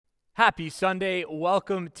Happy Sunday.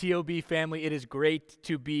 Welcome, TOB family. It is great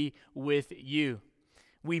to be with you.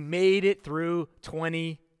 We made it through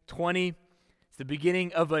 2020. It's the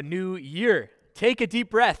beginning of a new year. Take a deep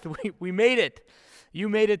breath. We made it. You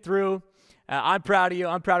made it through. I'm proud of you.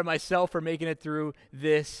 I'm proud of myself for making it through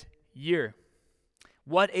this year.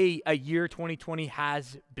 What a year 2020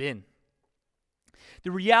 has been. The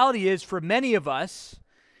reality is, for many of us,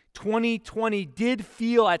 2020 did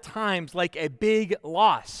feel at times like a big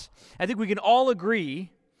loss. I think we can all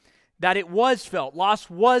agree that it was felt. Loss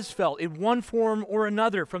was felt in one form or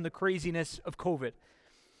another from the craziness of COVID.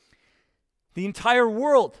 The entire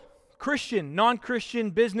world, Christian, non-Christian,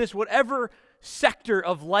 business, whatever sector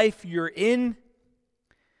of life you're in,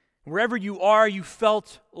 wherever you are, you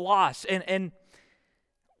felt loss. And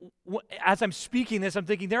as I'm speaking this, I'm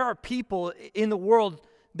thinking there are people in the world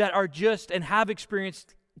that are just and have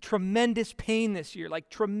experienced tremendous pain this year, like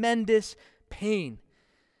tremendous pain.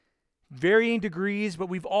 Varying degrees, but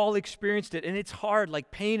we've all experienced it, and it's hard,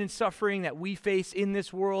 like pain and suffering that we face in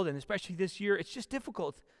this world, and especially this year, it's just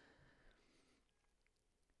difficult.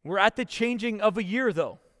 We're at the changing of a year,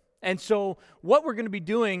 though, and so what we're going to be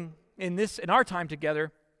doing in our time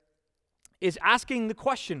together is asking the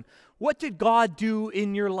question, what did God do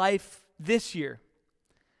in your life this year?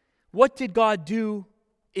 What did God do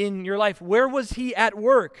in your life? Where was He at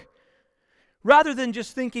work? Rather than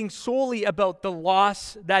just thinking solely about the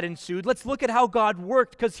loss that ensued, let's look at how God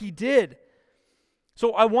worked, because He did.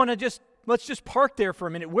 So let's just park there for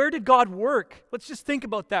a minute. Where did God work? Let's just think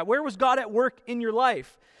about that. Where was God at work in your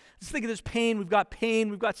life? Let's think of this pain. We've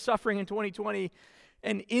got suffering in 2020,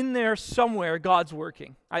 and in there somewhere, God's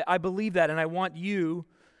working. I believe that, and I want you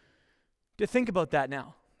to think about that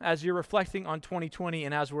now as you're reflecting on 2020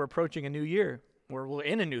 and as we're approaching a new year. We're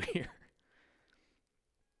in a new year.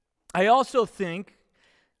 I also think,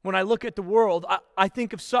 when I look at the world, I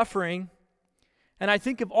think of suffering, and I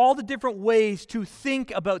think of all the different ways to think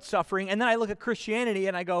about suffering, and then I look at Christianity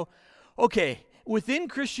and I go, okay, within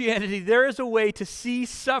Christianity, there is a way to see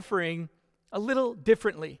suffering a little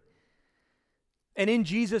differently. And in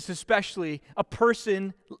Jesus especially, a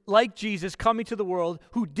person like Jesus coming to the world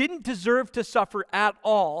who didn't deserve to suffer at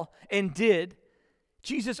all and did.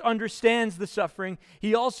 Jesus understands the suffering.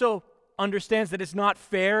 He also understands that it's not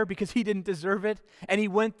fair because He didn't deserve it, and He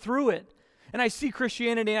went through it. And I see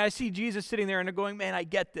Christianity, and I see Jesus sitting there, and I'm going, man, I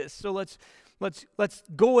get this. So let's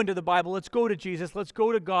go into the Bible. Let's go to Jesus. Let's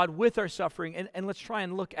go to God with our suffering, and let's try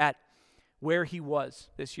and look at where He was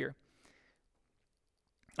this year.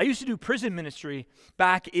 I used to do prison ministry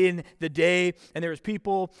back in the day, and there was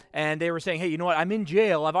people, and they were saying, hey, you know what, I'm in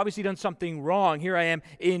jail. I've obviously done something wrong. Here I am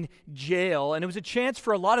in jail. And it was a chance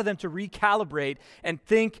for a lot of them to recalibrate and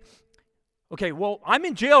think, okay, well, I'm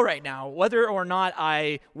in jail right now. Whether or not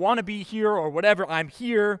I want to be here or whatever, I'm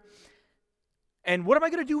here. And what am I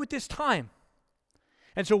going to do with this time?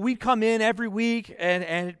 And so we'd come in every week,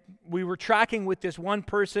 and we were tracking with this one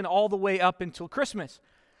person all the way up until Christmas.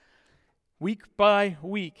 Week by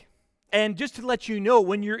week. And just to let you know,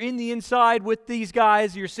 when you're in the inside with these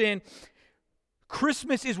guys, you're saying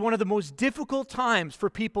Christmas is one of the most difficult times for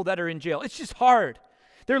people that are in jail. It's just hard.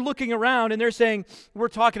 They're looking around and they're saying, we're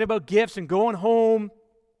talking about gifts and going home.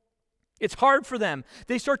 It's hard for them.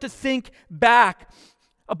 They start to think back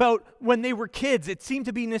about when they were kids. It seemed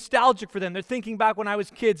to be nostalgic for them. They're thinking back when I was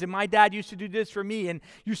kids and my dad used to do this for me. And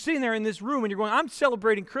you're sitting there in this room and you're going, I'm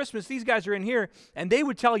celebrating Christmas. These guys are in here. And they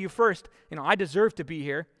would tell you first, I deserve to be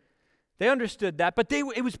here. They understood that. But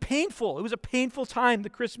it was painful. It was a painful time, the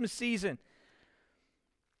Christmas season.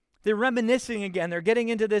 They're reminiscing again. They're getting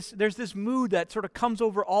into this. There's this mood that sort of comes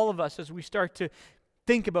over all of us as we start to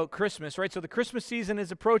think about Christmas, right? So the Christmas season is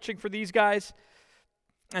approaching for these guys.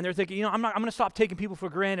 And they're thinking, I'm going to stop taking people for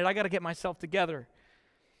granted. I got to get myself together.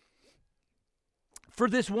 For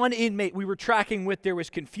this one inmate we were tracking with, there was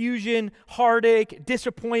confusion, heartache,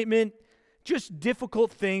 disappointment, just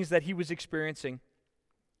difficult things that he was experiencing.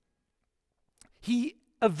 He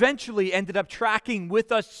eventually ended up tracking with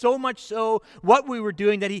us, so much so what we were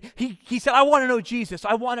doing that he said, I want to know Jesus.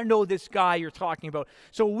 I want to know this guy you're talking about.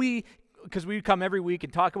 So because we come every week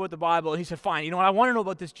and talk about the Bible, and he said, fine, you know what, I want to know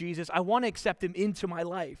about this Jesus. I want to accept Him into my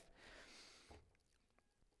life.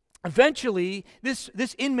 Eventually, this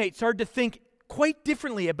inmate started to think quite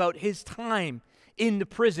differently about his time in the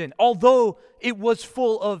prison, although it was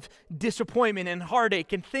full of disappointment and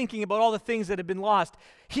heartache and thinking about all the things that had been lost.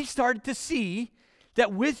 He started to see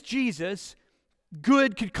that with Jesus,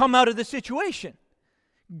 good could come out of the situation.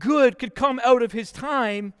 Good could come out of his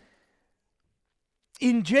time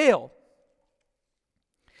in jail.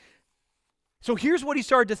 So here's what he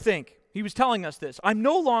started to think. He was telling us this. I'm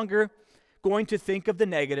no longer going to think of the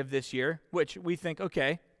negative this year, which we think,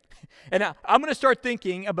 okay. And I'm going to start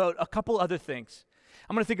thinking about a couple other things.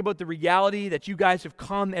 I'm going to think about the reality that you guys have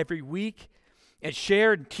come every week and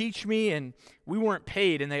shared and teach me, and we weren't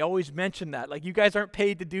paid, and they always mention that. Like, you guys aren't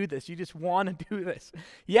paid to do this. You just want to do this.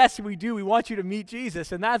 Yes, we do. We want you to meet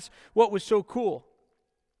Jesus, and that's what was so cool.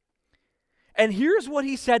 And here's what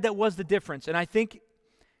he said that was the difference, and I think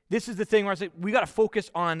this is the thing where I say, we got to focus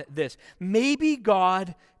on this. Maybe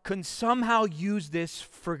God can somehow use this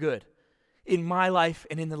for good in my life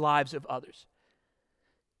and in the lives of others.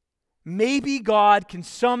 Maybe God can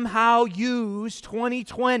somehow use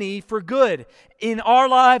 2020 for good in our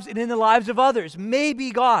lives and in the lives of others. Maybe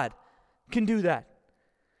God can do that.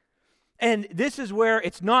 And this is where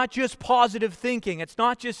it's not just positive thinking. It's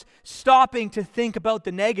not just stopping to think about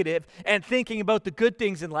the negative and thinking about the good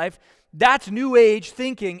things in life. That's New Age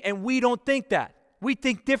thinking, and we don't think that. We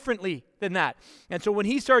think differently than that. And so when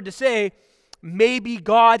he started to say, maybe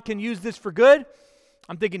God can use this for good,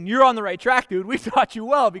 I'm thinking, you're on the right track, dude. We taught you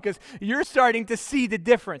well because you're starting to see the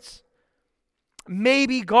difference.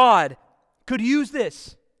 Maybe God could use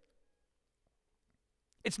this.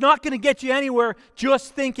 It's not going to get you anywhere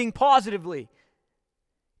just thinking positively.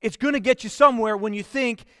 It's going to get you somewhere when you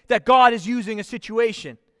think that God is using a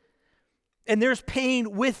situation. And there's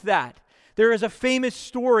pain with that. There is a famous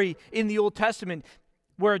story in the Old Testament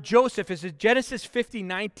where Joseph is in Genesis 50,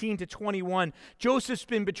 19 to 21. Joseph's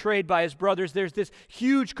been betrayed by his brothers. There's this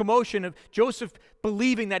huge commotion of Joseph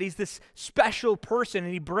believing that he's this special person,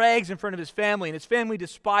 and he brags in front of his family, and his family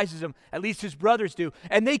despises him, at least his brothers do,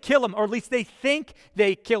 and they kill him, or at least they think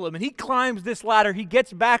they kill him. And he climbs this ladder. He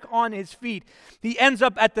gets back on his feet. He ends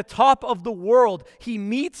up at the top of the world. He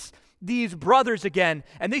meets these brothers again,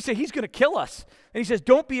 and they say, he's going to kill us. And he says,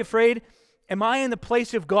 don't be afraid. Am I in the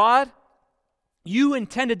place of God? You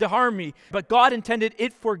intended to harm me, but God intended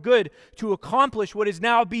it for good to accomplish what is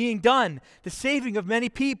now being done, the saving of many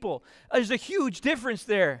people. There's a huge difference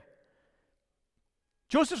there.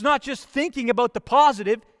 Joseph's not just thinking about the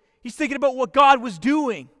positive, he's thinking about what God was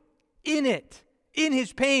doing in it, in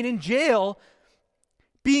his pain, in jail,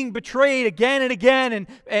 being betrayed again and again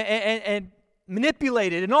and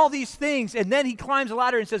manipulated and all these things. And then he climbs a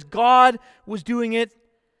ladder and says God was doing it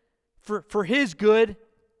for his good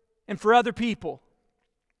and for other people.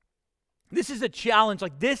 This is a challenge.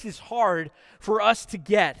 Like, this is hard for us to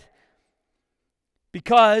get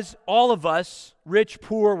because all of us, rich,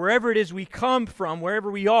 poor, wherever it is we come from, wherever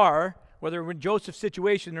we are, whether we're in Joseph's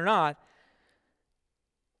situation or not,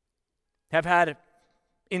 have had,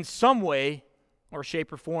 in some way or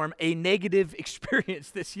shape or form, a negative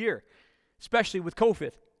experience this year, especially with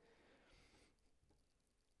COVID.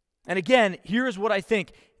 And again, here's what I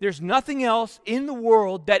think. There's nothing else in the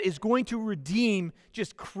world that is going to redeem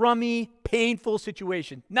just crummy, painful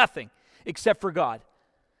situation. Nothing except for God.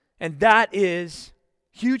 And that is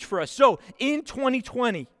huge for us. So in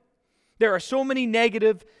 2020, there are so many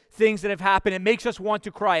negative things that have happened. It makes us want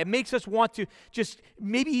to cry. It makes us want to just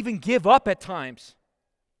maybe even give up at times.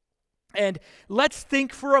 And let's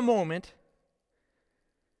think for a moment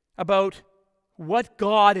about what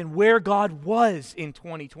God and where God was in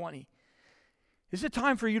 2020. This is a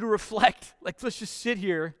time for you to reflect. Like, let's just sit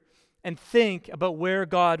here and think about where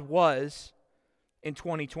God was in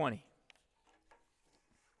 2020.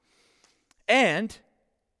 And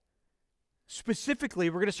specifically,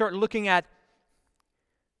 we're going to start looking at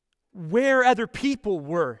where other people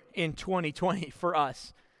were in 2020 for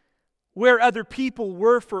us. Where other people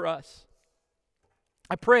were for us.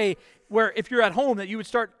 I pray where, if you're at home, that you would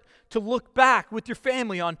start to look back with your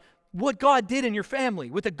family on what God did in your family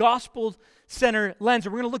with a gospel-centered lens.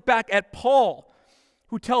 And we're going to look back at Paul,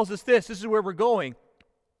 who tells us this. This is where we're going.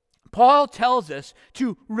 Paul tells us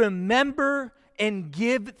to remember and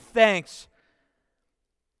give thanks.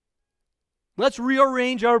 Let's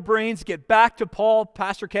rearrange our brains, get back to Paul.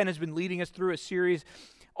 Pastor Ken has been leading us through a series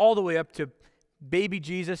all the way up to baby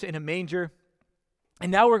Jesus in a manger.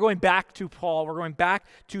 And now we're going back to Paul. We're going back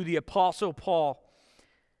to the Apostle Paul.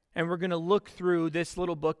 And we're going to look through this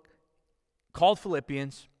little book called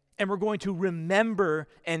Philippians, and we're going to remember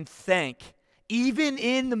and thank. Even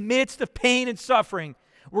in the midst of pain and suffering,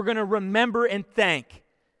 we're going to remember and thank.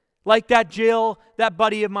 Like that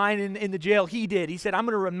buddy of mine in the jail, he did. He said, I'm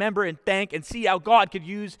going to remember and thank and see how God could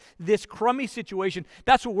use this crummy situation.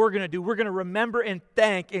 That's what we're going to do. We're going to remember and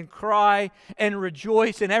thank and cry and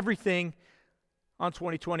rejoice and everything on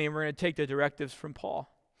 2020, and we're going to take the directives from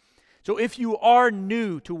Paul. So if you are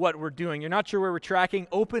new to what we're doing, you're not sure where we're tracking,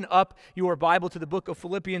 open up your Bible to the book of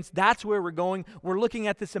Philippians. That's where we're going. We're looking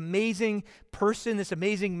at this amazing person, this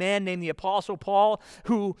amazing man named the Apostle Paul,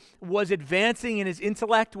 who was advancing in his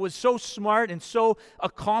intellect, was so smart and so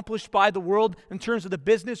accomplished by the world in terms of the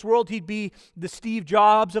business world. He'd be the Steve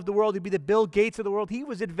Jobs of the world. He'd be the Bill Gates of the world. He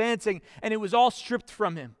was advancing, and it was all stripped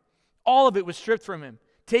from him. All of it was stripped from him,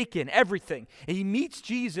 taken, everything. And he meets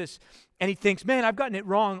Jesus, and he thinks, man, I've gotten it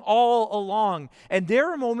wrong all along. And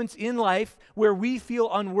there are moments in life where we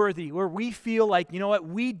feel unworthy, where we feel like, you know what,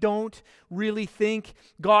 we don't really think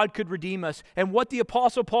God could redeem us. And what the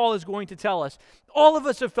Apostle Paul is going to tell us, all of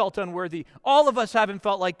us have felt unworthy. All of us haven't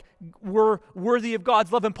felt like we're worthy of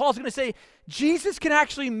God's love. And Paul's going to say, Jesus can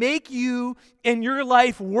actually make you and your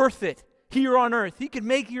life worth it here on earth. He can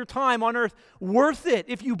make your time on earth worth it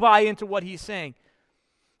if you buy into what he's saying.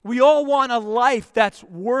 We all want a life that's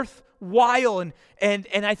worthwhile, and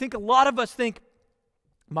I think a lot of us think,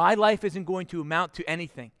 my life isn't going to amount to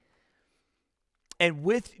anything. And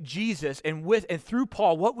with Jesus and through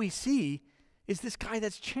Paul, what we see is this guy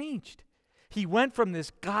that's changed. He went from this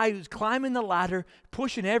guy who's climbing the ladder,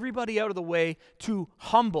 pushing everybody out of the way, to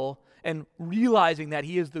humble and realizing that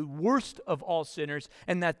he is the worst of all sinners,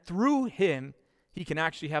 and that through him, he can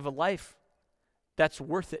actually have a life that's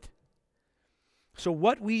worth it. So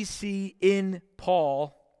what we see in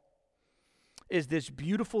Paul is this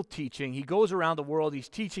beautiful teaching. He goes around the world, he's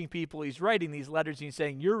teaching people, he's writing these letters, and he's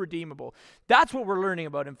saying, you're redeemable. That's what we're learning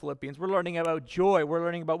about in Philippians. We're learning about joy. We're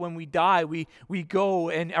learning about when we die, we go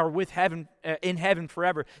and are with heaven, in heaven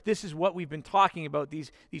forever. This is what we've been talking about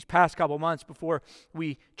these past couple months before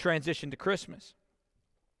we transition to Christmas.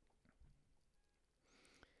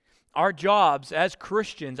 Our jobs as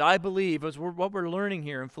Christians, I believe, what we're learning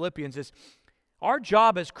here in Philippians is, our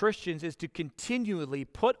job as Christians is to continually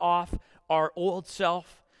put off our old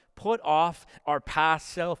self, put off our past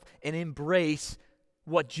self, and embrace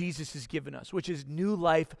what Jesus has given us, which is new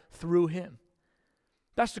life through him.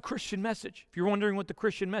 That's the Christian message. If you're wondering what the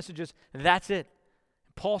Christian message is, that's it.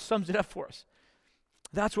 Paul sums it up for us.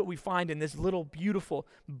 That's what we find in this little beautiful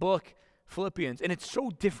book, Philippians. And it's so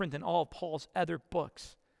different than all of Paul's other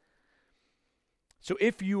books. So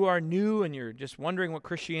if you are new and you're just wondering what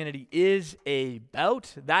Christianity is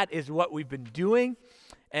about, that is what we've been doing.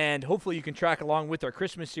 And hopefully you can track along with our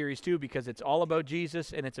Christmas series too, because it's all about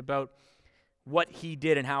Jesus and it's about what he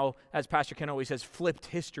did and how, as Pastor Ken always says, flipped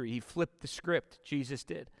history. He flipped the script. Jesus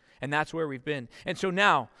did. And that's where we've been. And so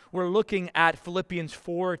now we're looking at Philippians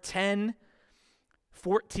 4:10,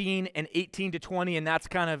 14 and 18 to 20, and that's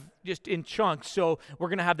kind of just in chunks. So we're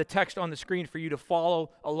going to have the text on the screen for you to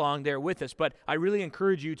follow along there with us. But I really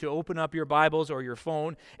encourage you to open up your Bibles or your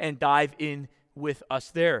phone and dive in with us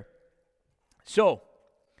there. So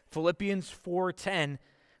Philippians 4:10,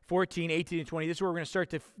 14, 18, and 20. This is where we're going to start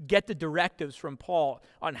to get the directives from Paul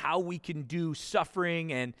on how we can do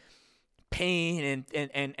suffering and pain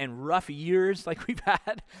and rough years like we've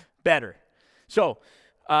had better. So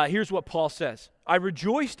here's what Paul says. I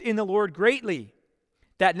rejoiced in the Lord greatly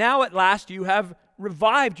that now at last you have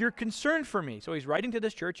revived your concern for me. So he's writing to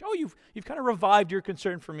this church, you've kind of revived your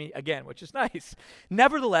concern for me again, which is nice.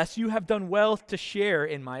 Nevertheless, you have done well to share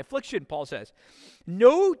in my affliction, Paul says.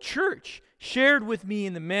 No church shared with me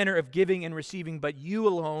in the manner of giving and receiving, but you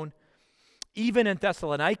alone. Even in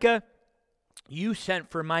Thessalonica, you sent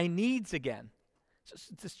for my needs again. So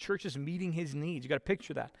this church is meeting his needs. You got to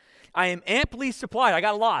picture that. I am amply supplied. I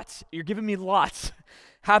got lots. You're giving me lots.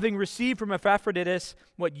 Having received from Epaphroditus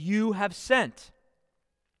what you have sent,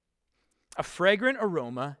 a fragrant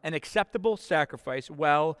aroma, an acceptable sacrifice,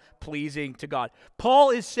 well pleasing to God. Paul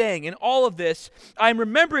is saying in all of this, I'm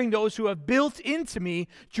remembering those who have built into me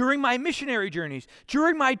during my missionary journeys,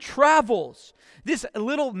 during my travels. This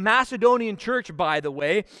little Macedonian church, by the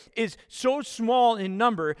way, is so small in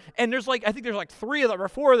number, and I think there's like 3 of them or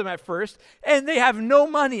 4 of them at first, and they have no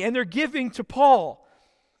money, and they're giving to Paul.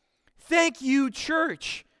 Thank you,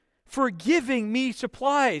 church, for giving me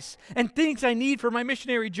supplies and things I need for my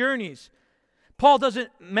missionary journeys. Paul doesn't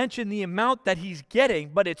mention the amount that he's getting,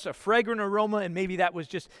 but it's a fragrant aroma, and maybe that was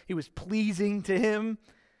just, it was pleasing to him,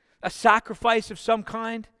 a sacrifice of some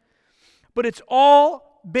kind. But it's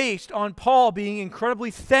all based on Paul being incredibly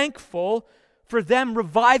thankful for them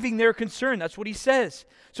reviving their concern. That's what he says.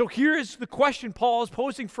 So here is the question Paul is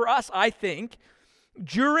posing for us, I think.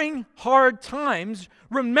 During hard times,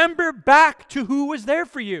 remember back to who was there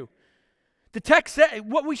for you. The text said,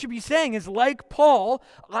 what we should be saying is, like Paul,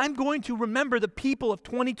 I'm going to remember the people of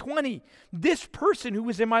 2020. This person who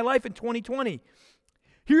was in my life in 2020.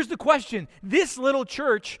 Here's the question. This little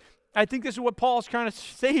church I think this is what Paul's trying to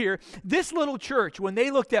say here. This little church, when they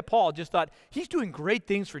looked at Paul, just thought, he's doing great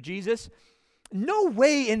things for Jesus. No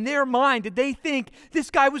way in their mind did they think this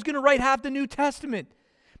guy was going to write half the New Testament.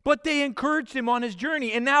 But they encouraged him on his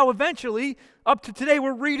journey. And now eventually, up to today,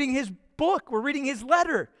 we're reading his book. We're reading his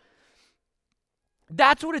letter.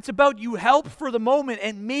 That's what it's about. You help for the moment,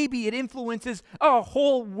 and maybe it influences a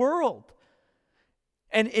whole world.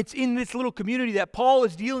 And it's in this little community that Paul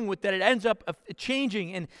is dealing with that it ends up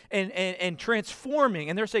changing and transforming.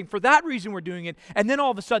 And they're saying, for that reason we're doing it. And then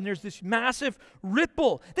all of a sudden there's this massive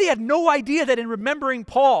ripple. They had no idea that in remembering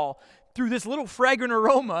Paul, through this little fragrant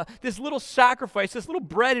aroma, this little sacrifice, this little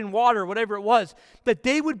bread and water, whatever it was, that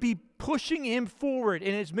they would be pushing him forward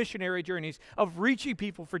in his missionary journeys of reaching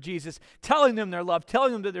people for Jesus, telling them their love,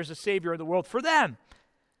 telling them that there's a Savior in the world for them.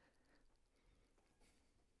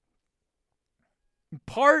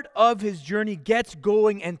 Part of his journey gets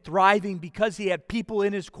going and thriving because he had people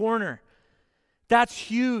in his corner. That's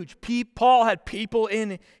huge. Paul had people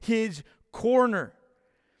in his corner.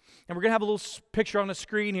 And we're going to have a little picture on the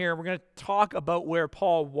screen here. We're going to talk about where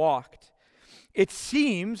Paul walked. It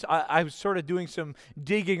seems, I was sort of doing some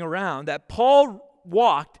digging around, that Paul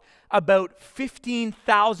walked about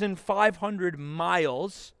 15,500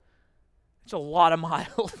 miles. It's a lot of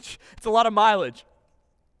mileage. It's a lot of mileage.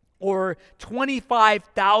 Or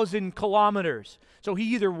 25,000 kilometers. So he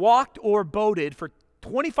either walked or boated for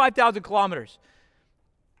 25,000 kilometers.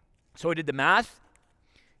 So I did the math.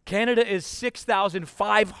 Canada is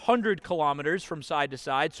 6,500 kilometers from side to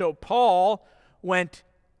side. So Paul went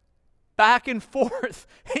back and forth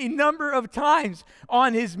a number of times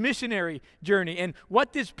on his missionary journey. And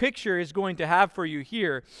what this picture is going to have for you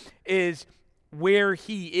here is where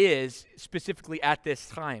he is specifically at this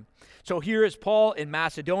time. So here is Paul in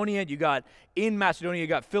Macedonia. In Macedonia, you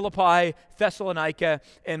got Philippi, Thessalonica,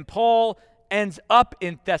 and Paul ends up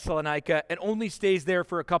in Thessalonica and only stays there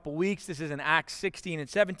for a couple weeks. This is in Acts 16 and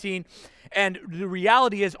 17. And the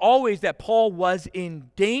reality is always that Paul was in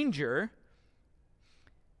danger.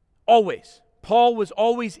 Always. Paul was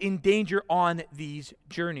always in danger on these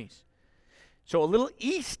journeys. So a little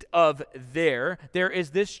east of there is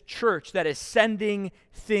this church that is sending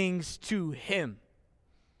things to him.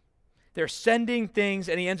 They're sending things,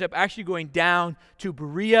 and he ends up actually going down to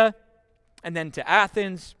Berea and then to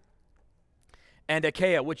Athens and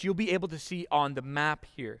Achaia, which you'll be able to see on the map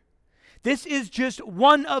here. This is just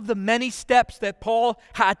one of the many steps that Paul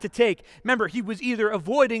had to take. Remember, he was either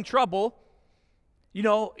avoiding trouble.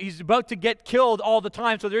 He's about to get killed all the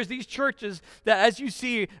time. So there's these churches that, as you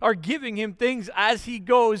see, are giving him things as he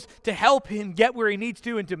goes to help him get where he needs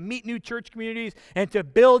to and to meet new church communities and to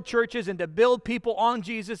build churches and to build people on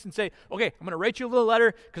Jesus and say, okay, I'm going to write you a little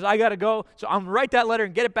letter because I got to go. So I'm going to write that letter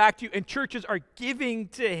and get it back to you. And churches are giving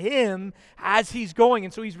to him as he's going.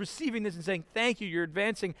 And so he's receiving this and saying, thank you, you're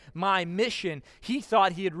advancing my mission. He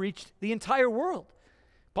thought he had reached the entire world.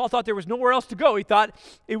 Paul thought there was nowhere else to go. He thought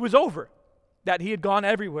it was over, that he had gone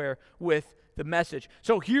everywhere with the message.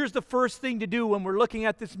 So here's the first thing to do when we're looking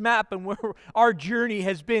at this map and where our journey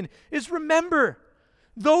has been, is remember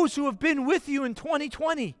those who have been with you in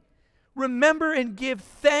 2020. Remember and give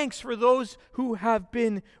thanks for those who have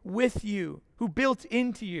been with you, who built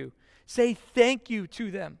into you. Say thank you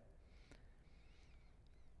to them.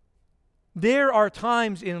 There are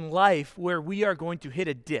times in life where we are going to hit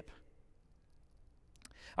a dip.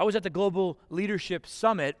 I was at the Global Leadership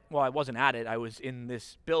Summit. Well, I wasn't at it. I was in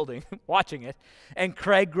this building watching it. And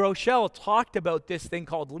Craig Groeschel talked about this thing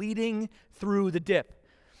called leading through the dip.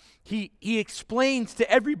 He explains to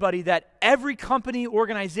everybody that every company,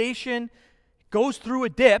 organization goes through a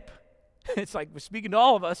dip. It's like we're speaking to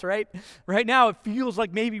all of us, right? Right now it feels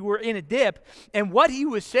like maybe we're in a dip. And what he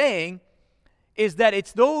was saying is that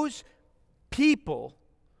it's those people,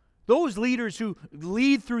 those leaders who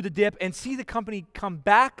lead through the dip and see the company come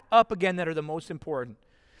back up again that are the most important.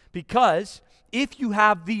 Because if you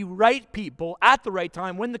have the right people at the right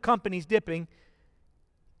time when the company's dipping,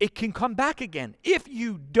 it can come back again. If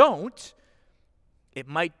you don't, it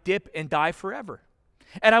might dip and die forever.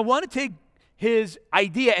 And I want to take his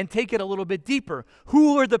idea and take it a little bit deeper.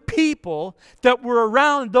 Who are the people that were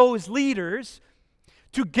around those leaders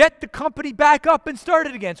to get the company back up and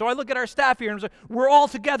started again? So I look at our staff here and I'm like, we're all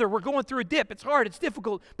together. We're going through a dip. It's hard. It's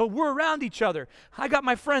difficult, but we're around each other. I got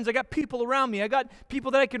my friends. I got people around me. I got people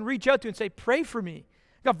that I can reach out to and say, pray for me.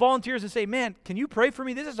 I got volunteers that say, man, can you pray for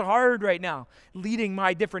me? This is hard right now, leading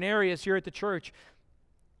my different areas here at the church.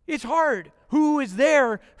 It's hard. Who is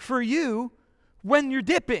there for you when you're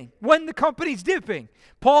dipping, when the company's dipping?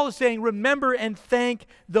 Paul is saying, remember and thank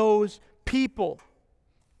those people.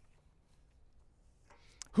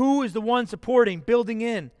 Who is the one supporting, building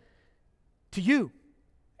in, to you?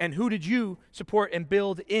 And who did you support and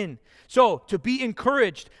build in? So, to be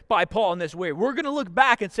encouraged by Paul in this way, we're going to look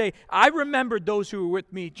back and say, I remembered those who were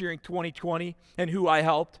with me during 2020 and who I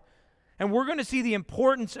helped. And we're going to see the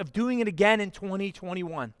importance of doing it again in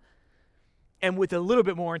 2021. And with a little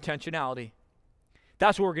bit more intentionality.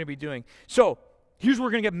 That's what we're going to be doing. So, here's where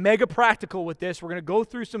we're going to get mega practical with this. We're going to go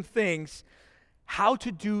through some things, how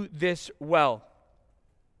to do this well.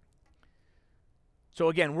 So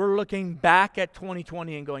again, we're looking back at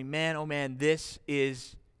 2020 and going, man, oh man, this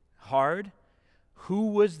is hard.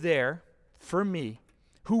 Who was there for me?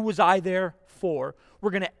 Who was I there for?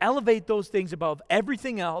 We're going to elevate those things above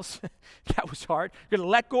everything else that was hard. We're going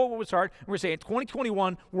to let go of what was hard. And we're saying,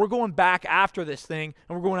 2021, we're going back after this thing,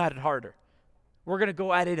 and we're going at it harder. We're going to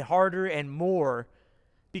go at it harder and more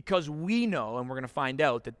because we know, and we're going to find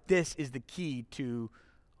out, that this is the key to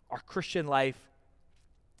our Christian life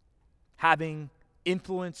having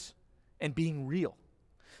influence and being real.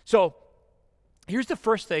 So, here's the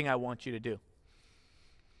first thing I want you to do.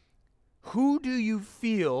 Who do you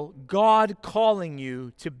feel God calling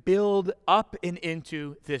you to build up and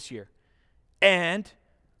into this year? And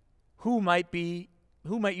who might you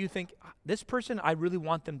think, this person, I really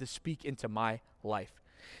want them to speak into my life?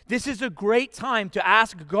 This is a great time to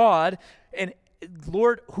ask God, and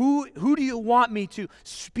Lord, who do you want me to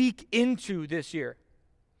speak into this year?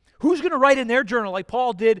 Who's going to write in their journal like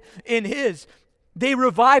Paul did in his? They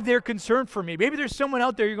revived their concern for me. Maybe there's someone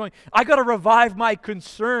out there you're going, I got to revive my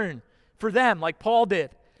concern for them like Paul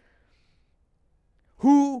did.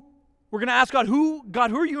 We're going to ask God, who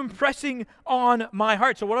are you impressing on my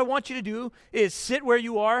heart? So what I want you to do is sit where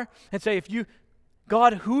you are and say,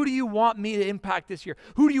 God, who do you want me to impact this year?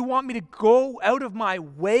 Who do you want me to go out of my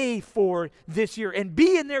way for this year and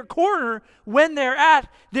be in their corner when they're at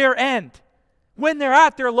their end? When they're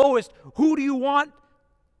at their lowest, who do you want?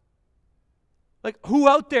 Like, who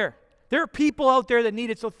out there? There are people out there that need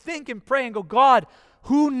it. So think and pray and go, God,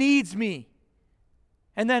 who needs me?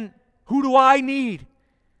 And then, who do I need?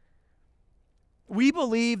 We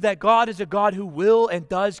believe that God is a God who will and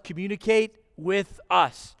does communicate with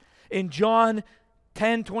us. In John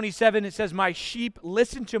 10:27, it says, my sheep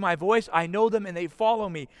listen to my voice. I know them and they follow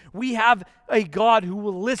me. We have a God who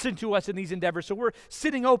will listen to us in these endeavors. So we're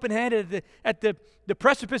sitting open-handed at the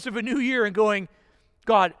precipice of a new year and going,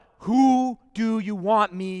 God, who do you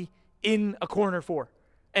want me in a corner for?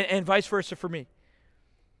 And vice versa for me.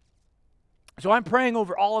 So I'm praying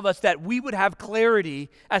over all of us that we would have clarity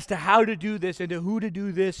as to how to do this and to who to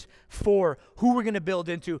do this for, who we're going to build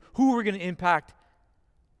into, who we're going to impact.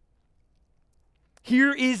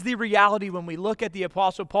 Here is the reality when we look at the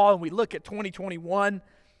Apostle Paul and we look at 2021.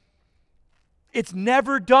 It's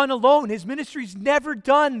never done alone. His ministry's never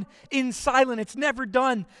done in silence. It's never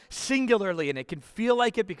done singularly. And it can feel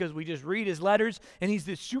like it because we just read his letters and he's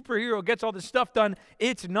this superhero, gets all this stuff done.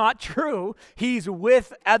 It's not true. He's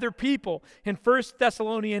with other people. In 1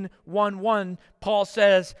 Thessalonians 1:1, Paul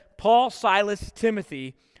says, Paul, Silas,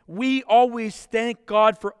 Timothy, we always thank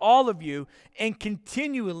God for all of you and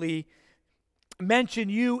continually mention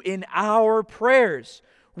you in our prayers.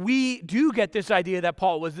 We do get this idea that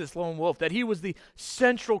Paul was this lone wolf, that he was the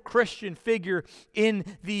central Christian figure in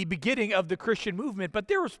the beginning of the Christian movement. But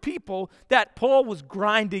there was people that Paul was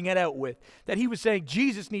grinding it out with, that he was saying,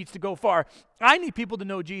 Jesus needs to go far. I need people to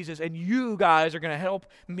know Jesus, and you guys are going to help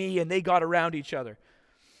me, and they got around each other.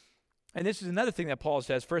 And this is another thing that Paul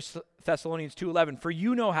says, 1 Thessalonians 2:11, for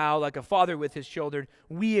you know how, like a father with his children,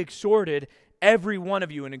 we exhorted every one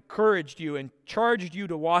of you and encouraged you and charged you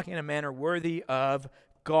to walk in a manner worthy of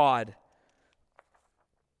God.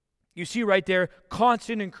 You see right there,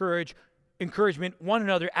 constant encouragement, one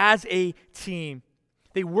another as a team.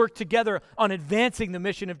 They work together on advancing the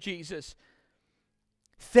mission of Jesus.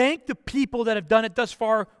 Thank the people that have done it thus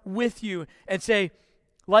far with you and say,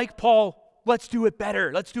 like Paul, let's do it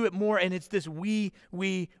better, let's do it more, and it's this we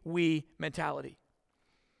mentality.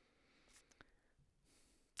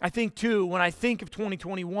 I think too, when I think of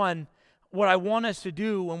 2021, what I want us to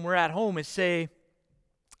do when we're at home is say,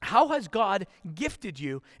 how has God gifted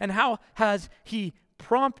you and how has He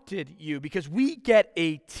prompted you? Because we get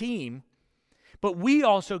a team, but we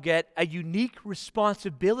also get a unique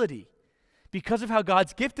responsibility because of how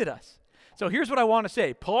God's gifted us. So here's what I want to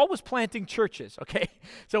say. Paul was planting churches, okay?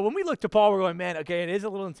 So when we look to Paul, we're going, man, okay, it is a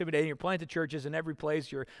little intimidating. You're planting churches in every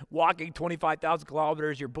place. You're walking 25,000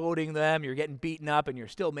 kilometers. You're boating them. You're getting beaten up, and you're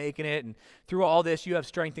still making it. And through all this, you have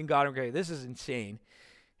strength in God. Okay, this is insane,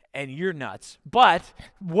 and you're nuts. But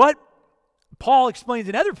what Paul explains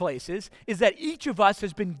in other places is that each of us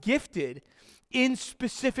has been gifted in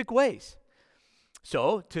specific ways.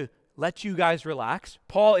 So to let you guys relax.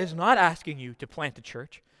 Paul is not asking you to plant a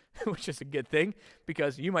church, which is a good thing,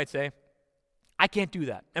 because you might say, I can't do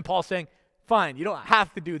that. And Paul's saying, fine, you don't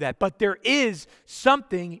have to do that, but there is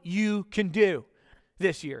something you can do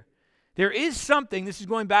this year. There is something, this is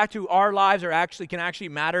going back to our lives can actually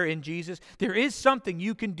matter in Jesus. There is something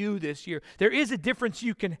you can do this year. There is a difference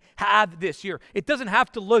you can have this year. It doesn't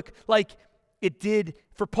have to look like it did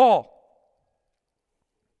for Paul.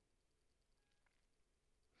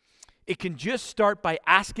 It can just start by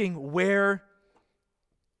asking where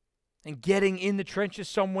and getting in the trenches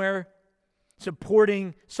somewhere,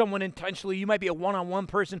 supporting someone intentionally. You might be a one-on-one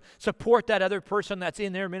person. Support that other person that's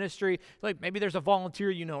in their ministry. Like maybe there's a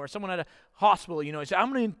volunteer or someone at a hospital You say,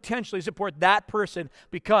 I'm going to intentionally support that person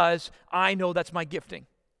because I know that's my gifting.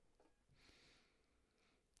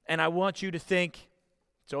 And I want you to think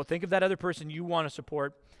of that other person you want to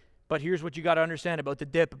support. But here's what you got to understand about the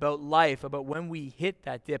dip, about life, about when we hit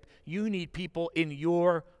that dip. You need people in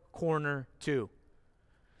your corner too.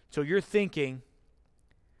 So you're thinking,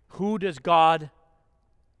 who does God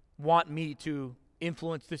want me to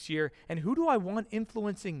influence this year? And who do I want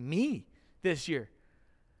influencing me this year?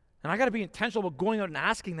 And I got to be intentional about going out and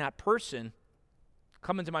asking that person,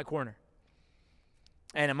 come into my corner.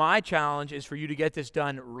 And my challenge is for you to get this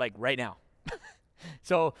done like right now.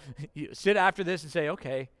 So you sit after this and say,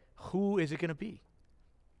 okay, who is it going to be?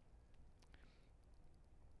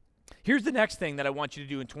 Here's the next thing that I want you to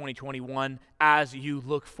do in 2021 as you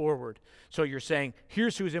look forward. So you're saying,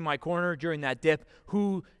 here's who's in my corner during that dip,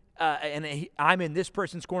 I'm in this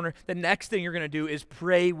person's corner. The next thing you're going to do is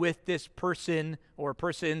pray with this person or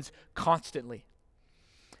persons constantly.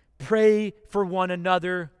 Pray for one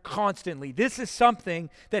another constantly. This is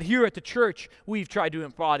something that here at the church we've tried to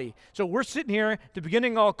embody. So we're sitting here at the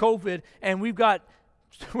beginning of COVID, and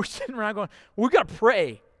we're sitting around going, we got to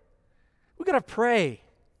pray. We got to pray.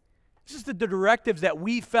 This is the directives that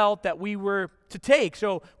we felt that we were to take.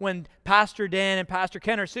 So when Pastor Dan and Pastor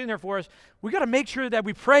Ken are sitting there for us, we got to make sure that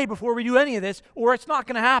we pray before we do any of this, or it's not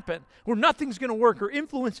going to happen, or nothing's going to work, or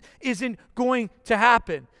influence isn't going to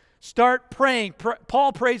happen. Start praying.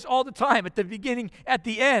 Paul prays all the time. At the beginning, at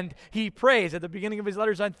the end, he prays. At the beginning of his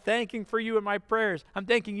letters, I'm thanking for you in my prayers. I'm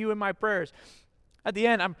thanking you in my prayers. At the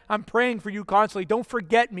end, I'm praying for you constantly. Don't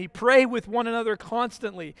forget me. Pray with one another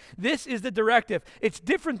constantly. This is the directive. It's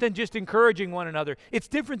different than just encouraging one another. It's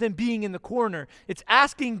different than being in the corner. It's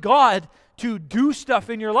asking God to do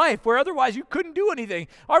stuff in your life where otherwise you couldn't do anything.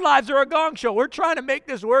 Our lives are a gong show. We're trying to make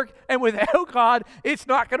this work, and without God, it's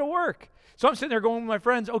not going to work. So I'm sitting there going with my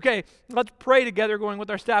friends, okay, let's pray together, going with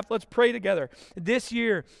our staff, let's pray together. This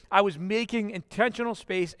year, I was making intentional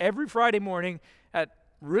space every Friday morning at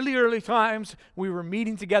really early times. We were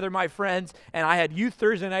meeting together, my friends, and I had youth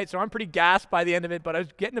Thursday night, so I'm pretty gassed by the end of it, but I was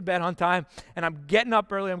getting to bed on time, and I'm getting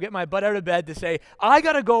up early. I'm getting my butt out of bed to say, I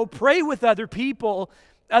got to go pray with other people,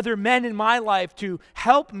 other men in my life to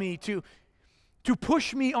help me, to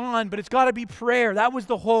push me on, but it's got to be prayer. That was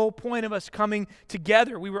the whole point of us coming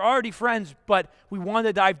together. We were already friends, but we wanted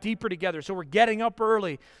to dive deeper together, so we're getting up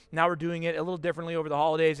early. Now we're doing it a little differently over the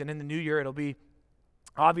holidays, and in the new year, it'll be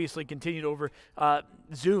obviously continued over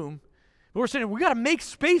Zoom. But we're saying, we got to make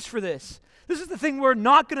space for this. This is the thing we're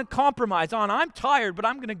not going to compromise on. I'm tired, but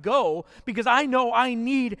I'm going to go because I know I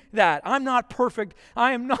need that. I'm not perfect.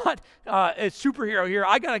 I am not a superhero here.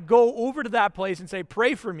 I got to go over to that place and say,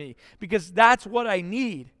 pray for me, because that's what I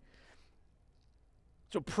need.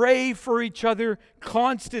 So pray for each other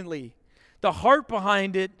constantly. The heart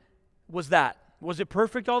behind it was that. Was it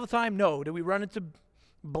perfect all the time? No. Did we run into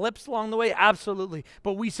blips along the way? Absolutely.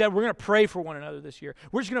 But we said we're going to pray for one another this year.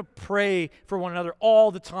 We're just going to pray for one another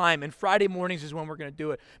all the time. And Friday mornings is when we're going to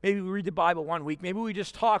do it. Maybe we read the Bible one week. Maybe we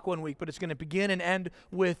just talk one week. But it's going to begin and end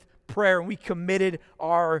with prayer. And we committed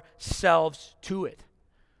ourselves to it.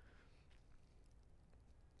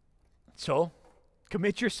 So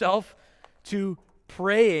commit yourself to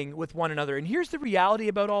praying with one another. And here's the reality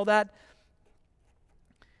about all that.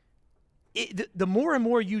 The more and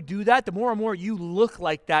more you do that, the more and more you look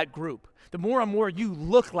like that group. The more and more you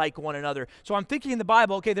look like one another. So I'm thinking in the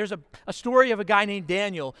Bible, okay, there's a story of a guy named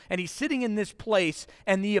Daniel, and he's sitting in this place,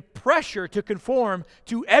 and the pressure to conform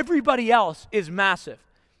to everybody else is massive.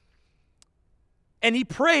 And he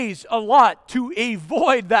prays a lot to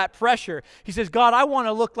avoid that pressure. He says, God, I want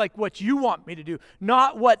to look like what you want me to do,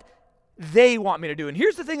 not what they want me to do. And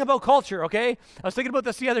here's the thing about culture, okay? I was thinking about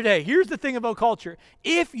this the other day. Here's the thing about culture.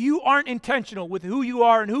 If you aren't intentional with who you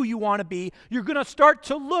are and who you want to be, you're going to start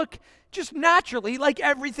to look just naturally like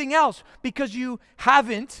everything else because you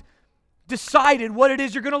haven't decided what it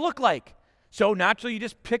is you're going to look like. So naturally, you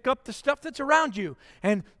just pick up the stuff that's around you.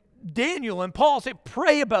 And Daniel and Paul say,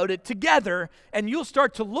 pray about it together, and you'll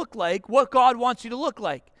start to look like what God wants you to look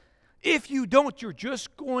like. If you don't, you're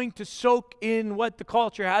just going to soak in what the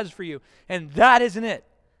culture has for you, and that isn't it.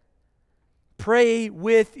 Pray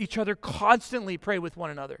with each other, constantly pray with one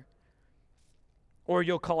another, or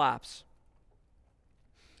you'll collapse.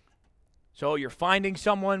 So you're finding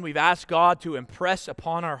someone, we've asked God to impress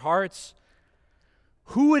upon our hearts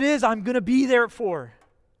who it is I'm going to be there for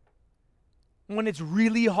when it's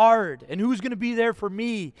really hard, and who's going to be there for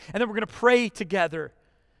me, and then we're going to pray together.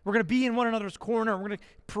 We're going to be in one another's corner, and we're going to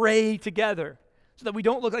pray together so that we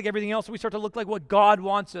don't look like everything else, and we start to look like what God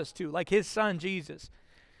wants us to, like his son, Jesus.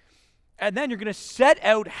 And then you're going to set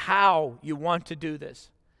out how you want to do this.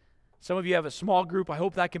 Some of you have a small group. I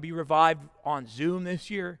hope that can be revived on Zoom this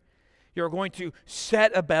year. You're going to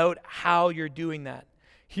set about how you're doing that.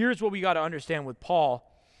 Here's what we got to understand with Paul.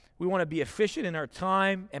 We want to be efficient in our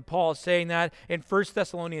time, and Paul is saying that in 1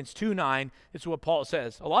 Thessalonians 2:9. This is what Paul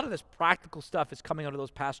says. A lot of this practical stuff is coming out of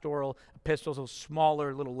those pastoral epistles, those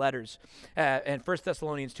smaller little letters. And 1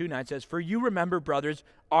 Thessalonians 2:9 says, "For you remember, brothers,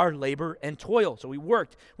 our labor and toil." So we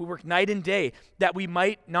worked night and day, that we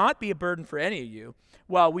might not be a burden for any of you,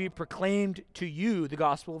 while we proclaimed to you the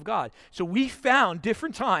gospel of God. So we found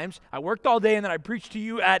different times. I worked all day, and then I preached to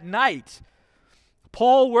you at night.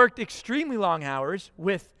 Paul worked extremely long hours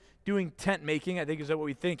with doing tent making, I think is what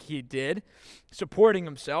we think he did, supporting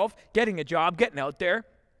himself, getting a job, getting out there.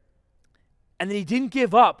 And then he didn't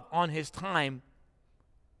give up on his time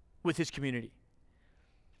with his community.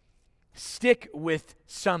 Stick with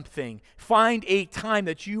something. Find a time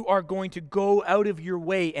that you are going to go out of your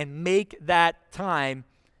way and make that time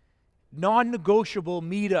non-negotiable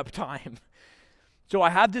meetup time. So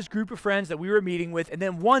I have this group of friends that we were meeting with, and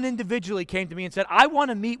then one individually came to me and said, I want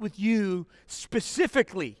to meet with you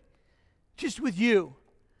specifically. Just with you.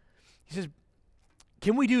 He says,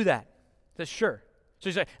 can we do that? I said, sure. So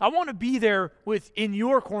he said, I want to be there in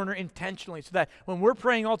your corner intentionally so that when we're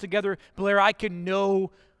praying all together, Blair, I can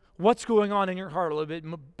know what's going on in your heart a little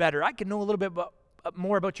bit better. I can know a little bit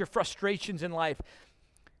more about your frustrations in life,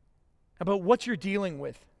 about what you're dealing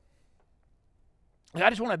with. I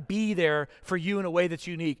just want to be there for you in a way that's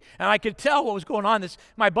unique. And I could tell what was going on.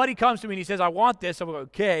 My buddy comes to me and he says, I want this. I'm like,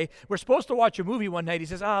 okay. We're supposed to watch a movie one night. He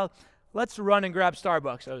says, let's run and grab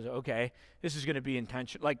Starbucks. I was like, okay, this is going to be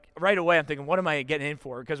intentional. Like right away, I'm thinking, what am I getting in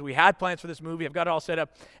for? Because we had plans for this movie. I've got it all set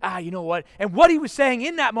up. You know what? And what he was saying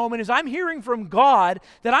in that moment is, I'm hearing from God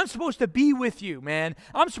that I'm supposed to be with you, man.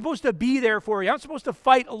 I'm supposed to be there for you. I'm supposed to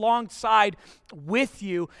fight alongside with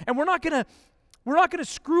you. And we're not going to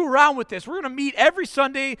screw around with this. We're going to meet every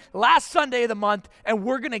Sunday, last Sunday of the month, and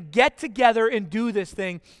we're going to get together and do this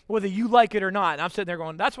thing, whether you like it or not. And I'm sitting there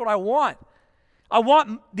going, that's what I want. I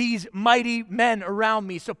want these mighty men around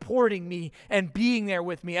me, supporting me and being there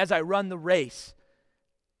with me as I run the race.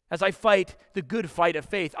 As I fight the good fight of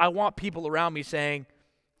faith, I want people around me saying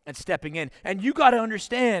and stepping in. And you got to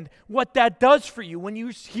understand what that does for you. When you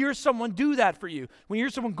hear someone do that for you, when you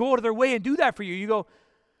hear someone go out of their way and do that for you, you go,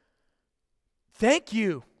 thank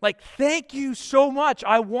you. Like, thank you so much.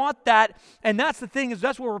 I want that. And that's the thing, is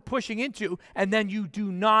that's what we're pushing into. And then you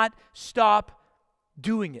do not stop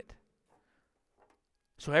doing it.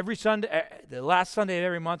 So every Sunday, the last Sunday of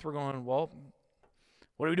every month, we're going, well,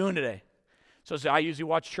 what are we doing today? So I usually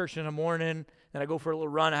watch church in the morning, then I go for a little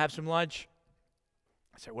run, I have some lunch.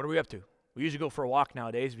 I say, what are we up to? We usually go for a walk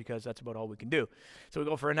nowadays because that's about all we can do. So we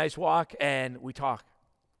go for a nice walk and we talk.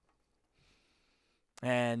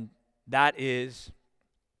 And that is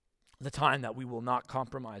the time that we will not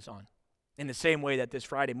compromise on. In the same way that this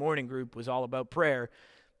Friday morning group was all about prayer,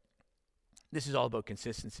 this is all about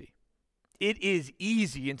consistency. It is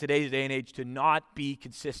easy in today's day and age to not be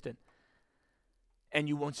consistent. And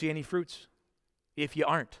you won't see any fruits if you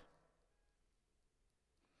aren't.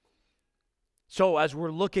 So as we're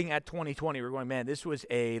looking at 2020, we're going, man, this was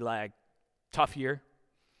a tough year.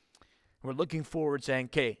 We're looking forward saying,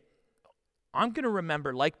 okay, I'm going to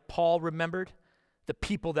remember, like Paul remembered, the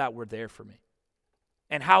people that were there for me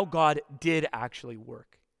and how God did actually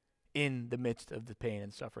work in the midst of the pain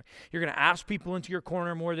and suffering. You're going to ask people into your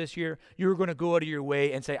corner more this year. You're going to go out of your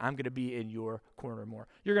way and say, I'm going to be in your corner more.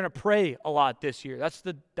 You're going to pray a lot this year.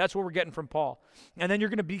 That's what we're getting from Paul. And then you're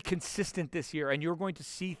going to be consistent this year, and you're going to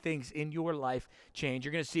see things in your life change.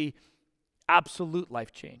 You're going to see absolute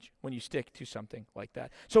life change when you stick to something like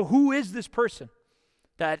that. So who is this person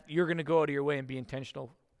that you're going to go out of your way and be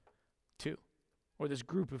intentional to? Or this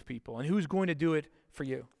group of people? And who's going to do it for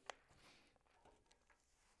you?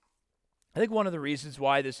 I think one of the reasons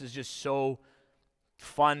why this is just so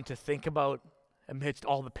fun to think about amidst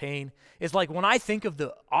all the pain is, like, when I think of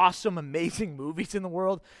the awesome, amazing movies in the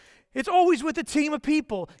world, It's always with a team of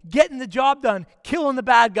people getting the job done, killing the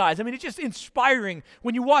bad guys. I mean, it's just inspiring.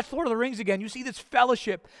 When you watch Lord of the Rings again, you see this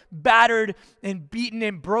fellowship battered and beaten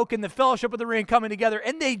and broken, the fellowship of the ring coming together,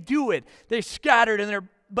 and they do it. They're scattered,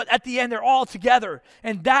 but at the end, they're all together.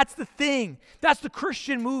 And that's the thing. That's the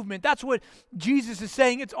Christian movement. That's what Jesus is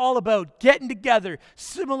saying it's all about, getting together,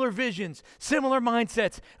 similar visions, similar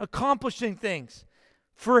mindsets, accomplishing things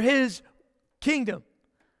for his kingdom.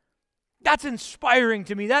 That's inspiring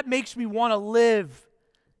to me. That makes me want to live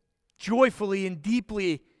joyfully and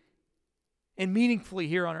deeply and meaningfully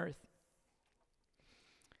here on earth.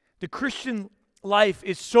 The Christian life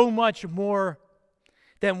is so much more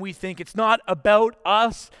than we think. It's not about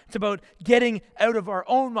us. It's about getting out of our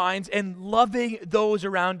own minds and loving those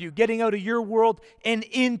around you, getting out of your world and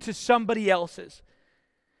into somebody else's.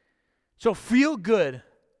 So feel good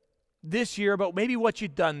this year about maybe what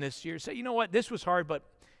you've done this year. Say, you know what, this was hard, but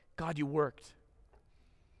God, you worked.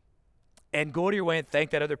 And go to your way and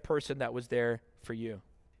thank that other person that was there for you.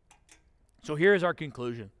 So here's our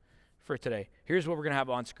conclusion for today. Here's what we're going to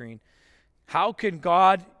have on screen. How can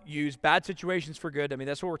God use bad situations for good? I mean,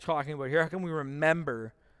 that's what we're talking about here. How can we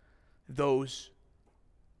remember those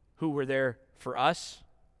who were there for us?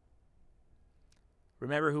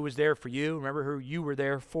 Remember who was there for you. Remember who you were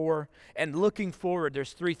there for. And looking forward,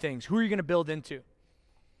 there's three things. Who are you going to build into?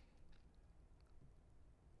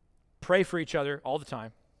 Pray for each other all the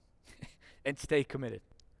time and stay committed.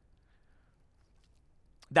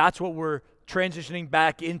 That's what we're transitioning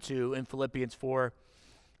back into in Philippians 4.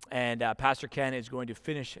 And Pastor Ken is going to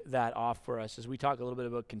finish that off for us as we talk a little bit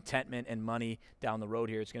about contentment and money down the road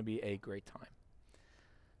here. It's going to be a great time.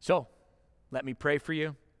 So let me pray for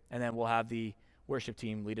you, and then we'll have the worship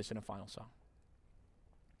team lead us in a final song.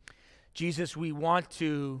 Jesus, we want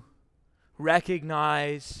to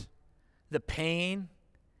recognize the pain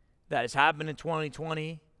that has happened in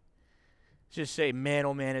 2020. Just say, man,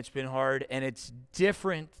 oh man, it's been hard, and it's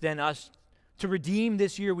different than us. To redeem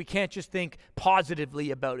this year, we can't just think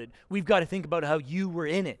positively about it. We've got to think about how you were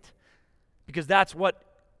in it, because that's what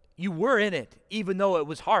you were in it, even though it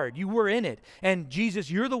was hard. You were in it. And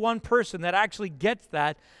Jesus, you're the one person that actually gets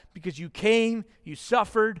that, because you came, you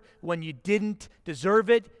suffered when you didn't deserve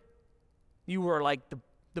it. You were like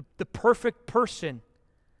the perfect person,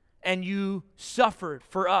 and you suffered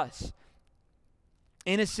for us.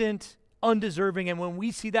 Innocent, undeserving. And when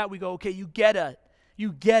we see that, we go, okay, you get it.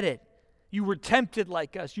 You get it. You were tempted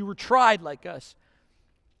like us. You were tried like us.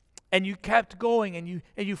 And you kept going,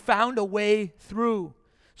 and you found a way through.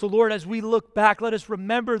 So Lord, as we look back, let us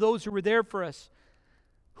remember those who were there for us,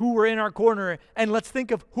 who were in our corner, and let's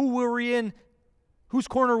think of who were we in, whose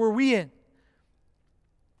corner were we in.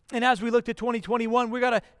 And as we looked at 2021, we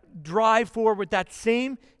got to drive forward with that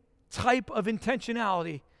same type of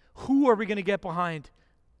intentionality. Who are we going to get behind?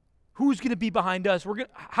 Who's going to be behind us?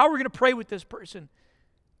 How are we going to pray with this person?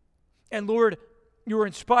 And Lord, you are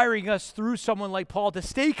inspiring us through someone like Paul to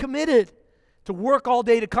stay committed, to work all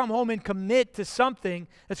day, to come home and commit to something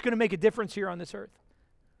that's going to make a difference here on this earth.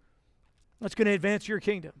 That's going to advance your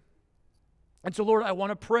kingdom. And so, Lord, I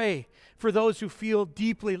want to pray for those who feel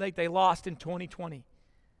deeply like they lost in 2020.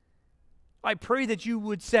 I pray that you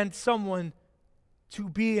would send someone to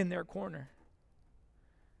be in their corner.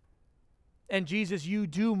 And Jesus, you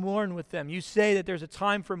do mourn with them. You say that there's a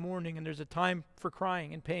time for mourning and there's a time for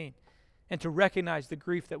crying and pain, and to recognize the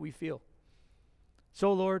grief that we feel.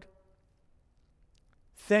 So, Lord,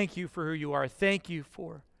 thank you for who you are. Thank you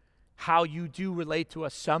for how you do relate to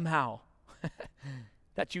us somehow.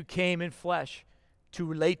 That you came in flesh to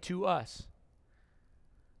relate to us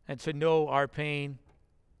and to know our pain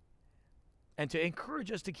and to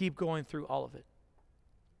encourage us to keep going through all of it.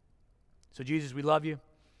 So, Jesus, we love you,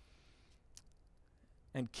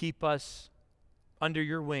 and keep us under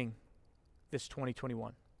your wing this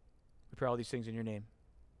 2021. We pray all these things in your name.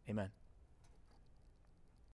 Amen.